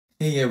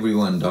Hey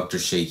everyone, Dr.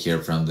 Shaikh here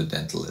from The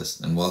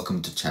Dentalist, and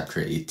welcome to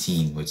Chapter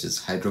 18, which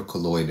is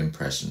Hydrocolloid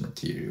Impression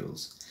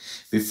Materials.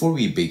 Before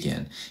we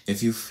begin,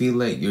 if you feel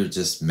like you're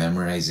just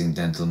memorizing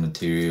dental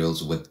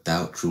materials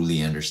without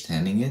truly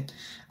understanding it,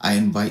 I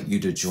invite you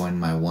to join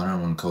my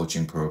one-on-one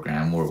coaching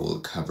program where we'll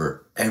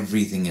cover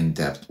everything in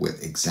depth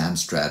with exam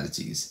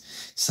strategies.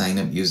 Sign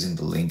up using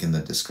the link in the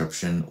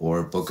description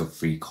or book a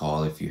free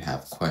call if you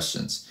have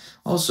questions.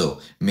 Also,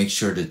 make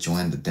sure to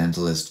join the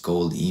Dentalist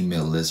Gold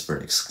email list for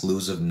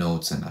exclusive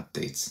notes and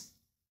updates.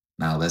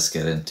 Now let's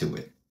get into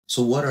it.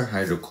 So what are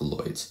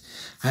hydrocolloids?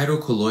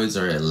 Hydrocolloids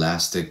are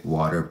elastic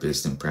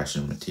water-based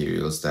impression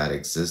materials that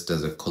exist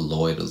as a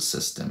colloidal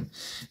system,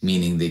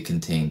 meaning they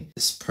contain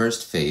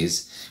dispersed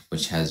phase,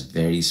 which has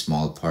very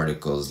small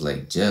particles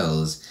like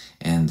gels,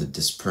 and the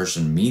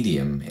dispersion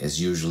medium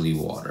is usually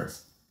water.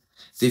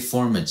 They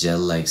form a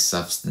gel-like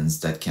substance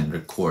that can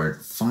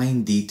record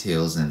fine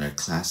details and are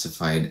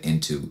classified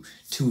into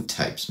two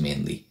types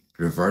mainly.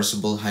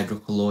 Reversible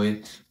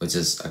hydrocolloid, which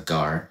is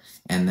agar,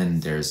 and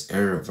then there's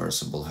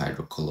irreversible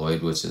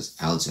hydrocolloid, which is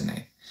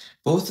alginate.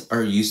 Both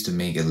are used to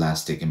make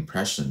elastic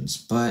impressions,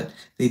 but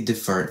they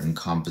differ in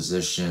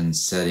composition,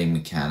 setting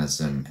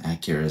mechanism,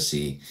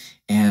 accuracy,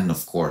 and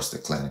of course the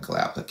clinical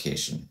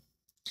application.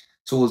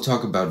 So we'll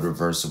talk about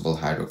reversible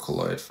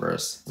hydrocolloid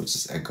first, which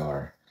is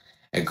agar.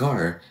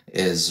 Agar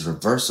is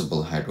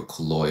reversible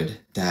hydrocolloid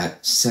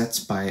that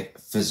sets by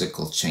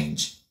physical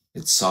change.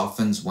 It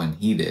softens when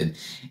heated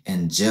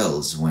and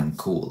gels when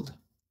cooled.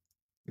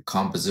 The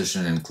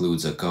composition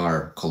includes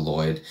agar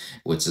colloid,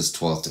 which is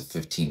 12 to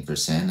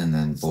 15%, and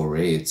then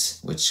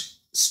borates, which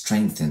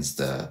strengthens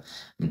the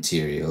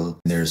material.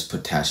 There's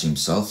potassium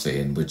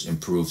sulfate, which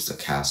improves the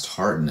cast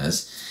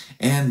hardness,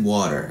 and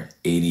water,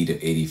 80 to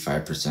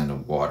 85%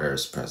 of water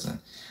is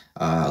present,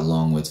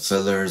 along with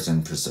fillers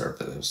and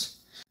preservatives.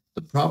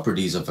 The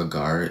properties of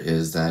agar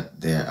is that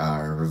they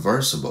are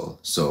reversible,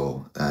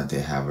 so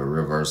they have a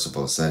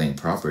reversible setting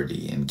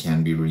property and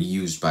can be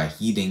reused by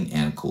heating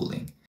and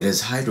cooling. It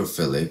is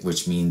hydrophilic,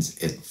 which means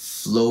it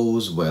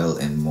flows well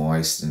in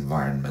moist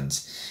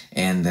environments,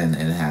 and then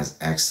it has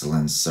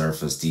excellent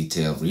surface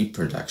detail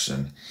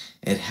reproduction.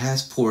 It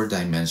has poor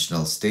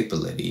dimensional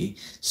stability,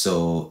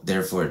 so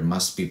therefore it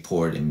must be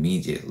poured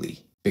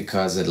immediately.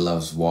 Because it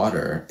loves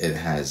water, it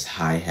has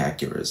high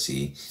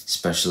accuracy,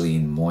 especially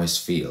in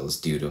moist fields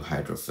due to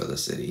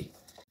hydrophilicity.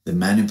 The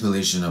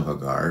manipulation of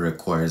agar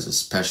requires a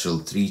special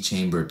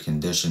 3-chambered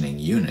conditioning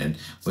unit,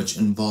 which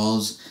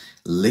involves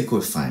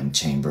liquefying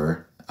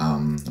chamber,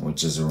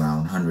 which is around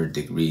 100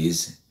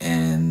 degrees,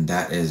 and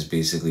that is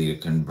basically to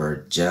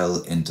convert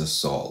gel into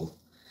sol.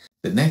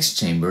 The next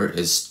chamber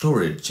is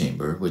storage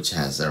chamber, which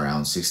has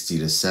around 60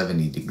 to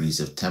 70 degrees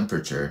of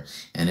temperature,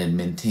 and it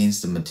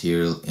maintains the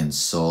material in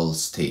sol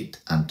state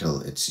until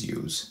its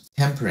use.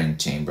 Tempering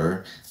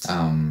chamber,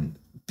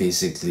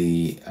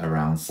 basically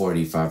around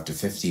 45 to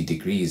 50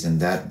 degrees,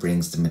 and that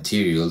brings the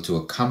material to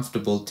a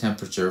comfortable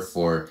temperature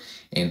for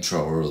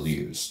intraoral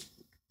use.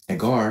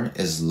 Agar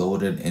is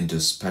loaded into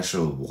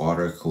special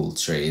water-cooled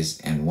trays,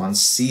 and once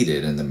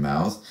seated in the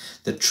mouth,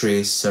 the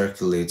tray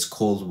circulates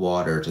cold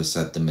water to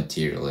set the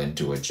material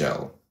into a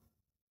gel.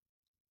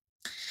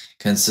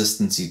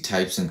 Consistency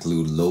types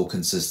include low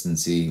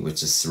consistency,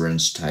 which is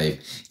syringe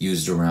type,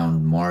 used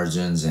around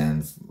margins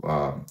and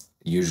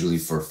usually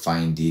for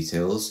fine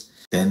details.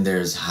 Then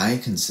there's high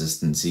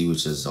consistency,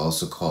 which is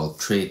also called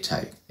tray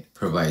type. It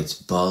provides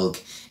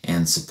bulk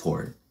and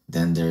support.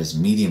 Then there's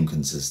medium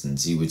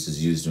consistency, which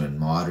is used when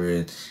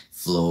moderate,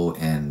 flow,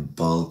 and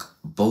bulk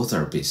both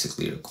are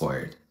basically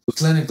required. The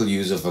clinical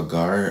use of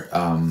agar,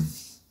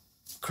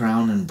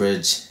 crown and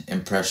bridge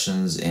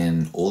impressions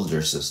in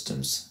older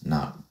systems,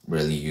 not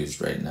really used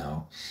right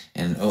now.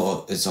 And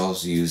it's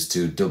also used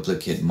to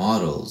duplicate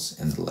models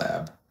in the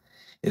lab.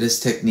 It is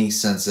technique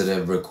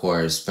sensitive,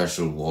 requires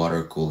special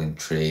water cooling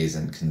trays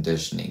and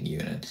conditioning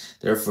unit.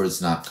 Therefore,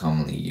 it's not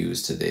commonly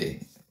used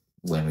today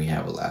when we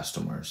have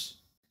elastomers.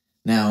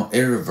 Now,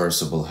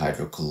 irreversible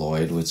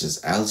hydrocolloid, which is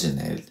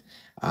alginate,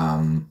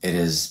 it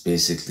is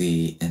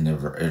basically an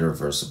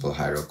irreversible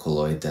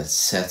hydrocolloid that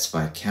sets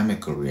by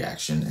chemical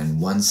reaction,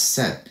 and once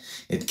set,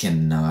 it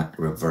cannot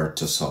revert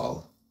to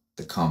sol.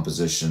 The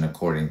composition,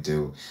 according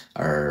to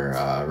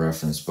our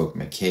reference book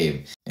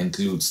McCabe,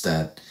 includes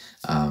that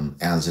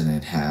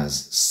alginate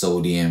has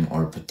sodium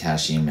or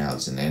potassium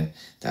alginate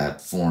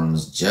that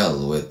forms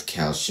gel with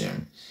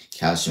calcium.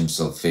 Calcium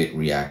sulfate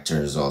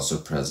reactor is also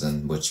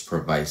present, which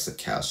provides the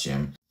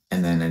calcium.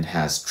 And then it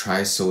has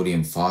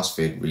trisodium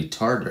phosphate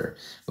retarder,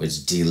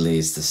 which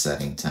delays the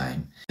setting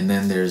time. And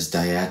then there's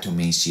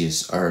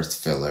diatomaceous earth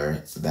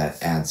filler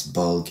that adds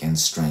bulk and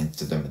strength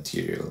to the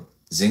material.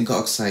 Zinc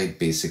oxide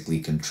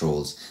basically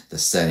controls the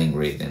setting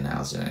rate in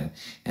alginate.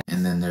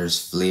 And then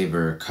there's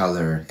flavor,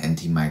 color,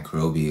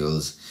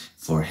 antimicrobials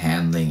for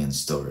handling and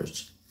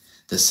storage.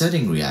 The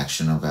setting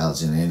reaction of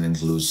alginate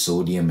includes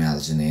sodium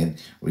alginate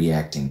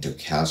reacting to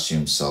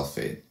calcium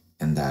sulfate,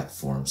 and that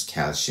forms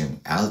calcium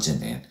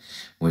alginate,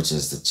 which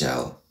is the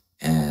gel.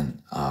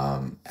 and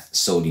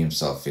sodium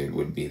sulfate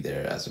would be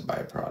there as a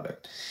byproduct.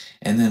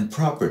 And then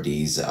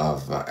properties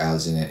of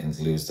alginate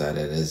includes that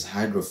it is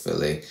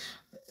hydrophilic,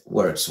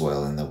 works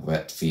well in the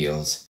wet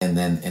fields, and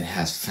then it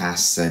has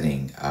fast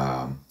setting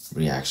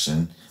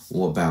reaction,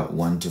 about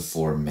 1 to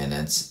 4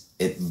 minutes.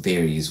 It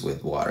varies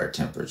with water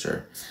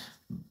temperature,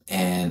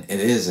 and it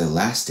is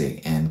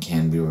elastic and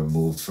can be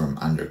removed from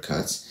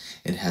undercuts.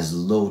 It has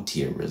low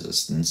tear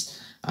resistance,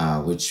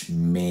 which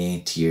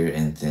may tear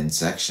in thin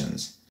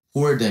sections.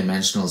 Poor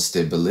dimensional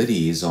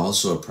stability is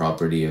also a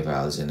property of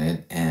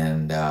alginate,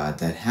 and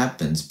that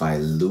happens by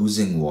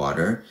losing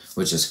water,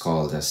 which is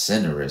called as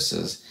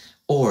syneresis,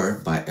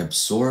 or by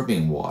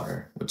absorbing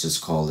water, which is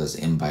called as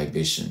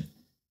imbibition.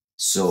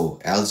 So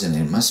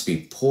alginate must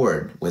be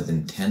poured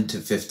within 10 to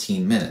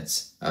 15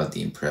 minutes of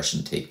the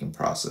impression taking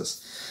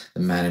process. The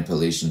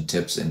manipulation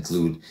tips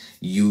include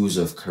use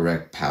of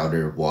correct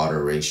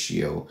powder-water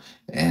ratio,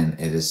 and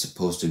it is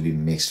supposed to be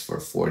mixed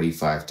for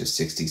 45 to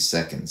 60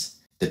 seconds.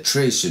 The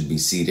tray should be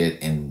seated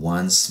in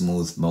one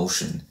smooth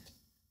motion.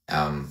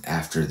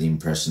 After the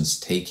impression's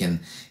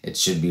taken, it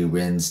should be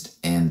rinsed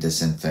and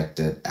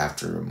disinfected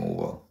after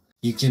removal.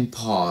 You can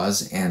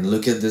pause and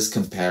look at this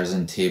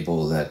comparison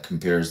table that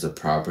compares the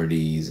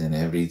properties and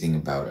everything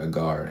about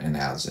agar and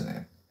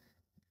alginate.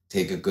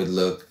 Take a good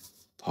look,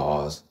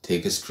 pause,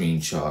 take a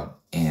screenshot,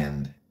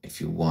 and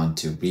if you want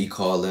to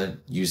recall it,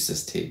 use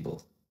this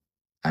table.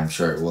 I'm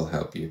sure it will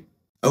help you.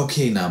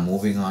 Okay, now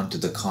moving on to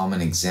the common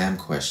exam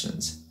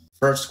questions.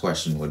 First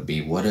question would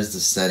be, what is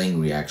the setting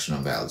reaction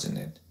of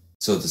alginate?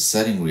 So the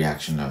setting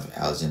reaction of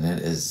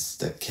alginate is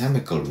the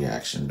chemical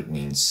reaction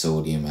between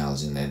sodium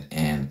alginate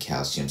and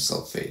calcium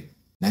sulfate.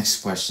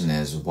 Next question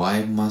is,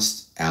 why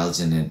must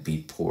alginate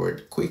be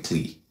poured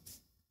quickly?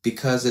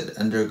 Because it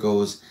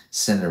undergoes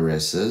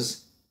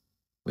syneresis,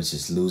 which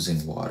is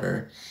losing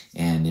water,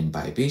 and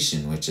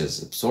imbibition, which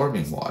is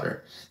absorbing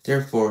water.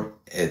 Therefore,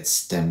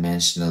 it's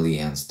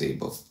dimensionally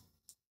unstable.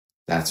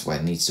 That's why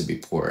it needs to be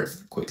poured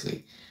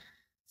quickly.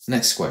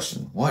 Next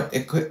question, what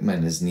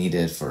equipment is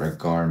needed for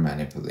agar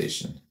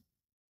manipulation?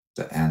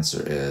 The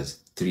answer is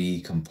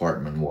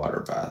 3-compartment water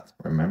bath.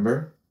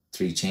 Remember,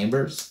 3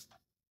 chambers?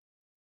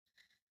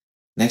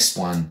 Next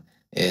one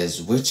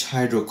is, which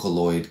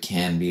hydrocolloid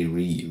can be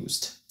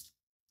reused?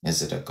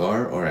 Is it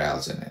agar or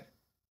alginate?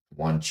 I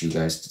want you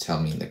guys to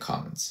tell me in the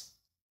comments.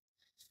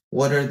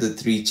 What are the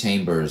 3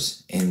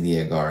 chambers in the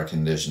agar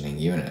conditioning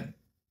unit?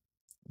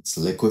 It's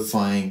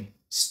liquefying,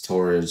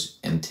 storage,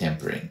 and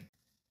tempering.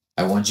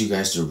 I want you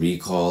guys to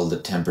recall the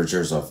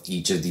temperatures of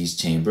each of these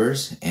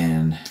chambers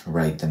and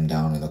write them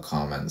down in the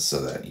comments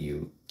so that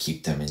you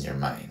keep them in your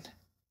mind.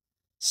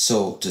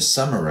 So to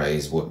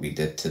summarize what we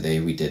did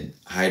today, we did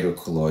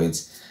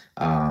hydrocolloids.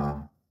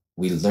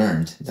 We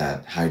learned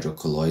that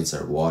hydrocolloids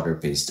are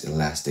water-based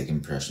elastic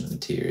impression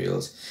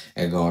materials.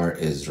 Agar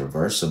is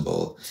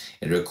reversible.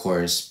 It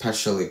requires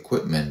special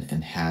equipment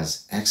and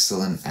has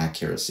excellent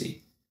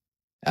accuracy.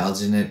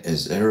 Alginate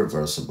is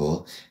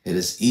irreversible. It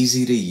is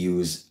easy to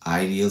use,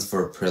 ideal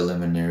for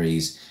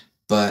preliminaries,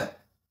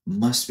 but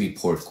must be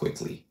poured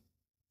quickly.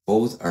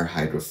 Both are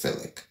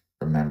hydrophilic.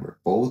 Remember,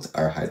 both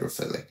are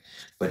hydrophilic,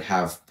 but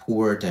have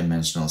poor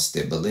dimensional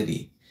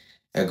stability.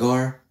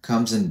 Agar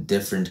comes in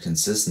different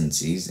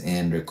consistencies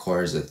and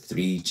requires a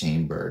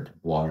 3-chambered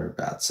water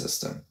bath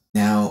system.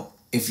 Now,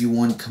 if you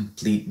want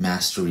complete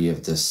mastery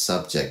of this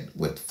subject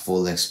with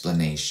full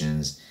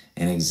explanations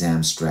and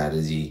exam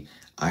strategy,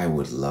 I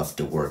would love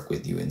to work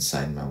with you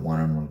inside my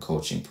one-on-one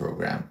coaching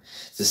program.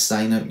 Just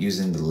sign up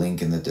using the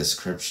link in the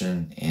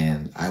description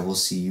and I will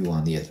see you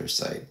on the other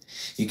side.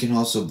 You can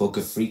also book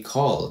a free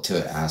call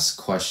to ask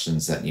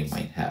questions that you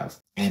might have.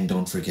 And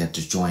don't forget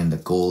to join the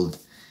gold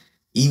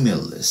email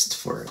list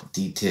for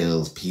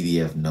detailed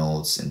PDF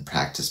notes and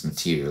practice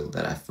material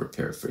that I've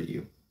prepared for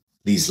you.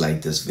 Please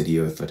like this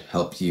video if it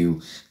helped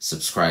you.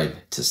 Subscribe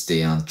to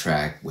stay on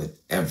track with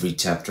every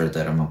chapter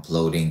that I'm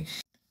uploading.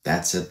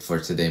 That's it for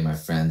today, my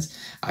friends.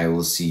 I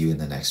will see you in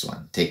the next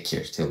one. Take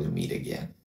care till we meet again.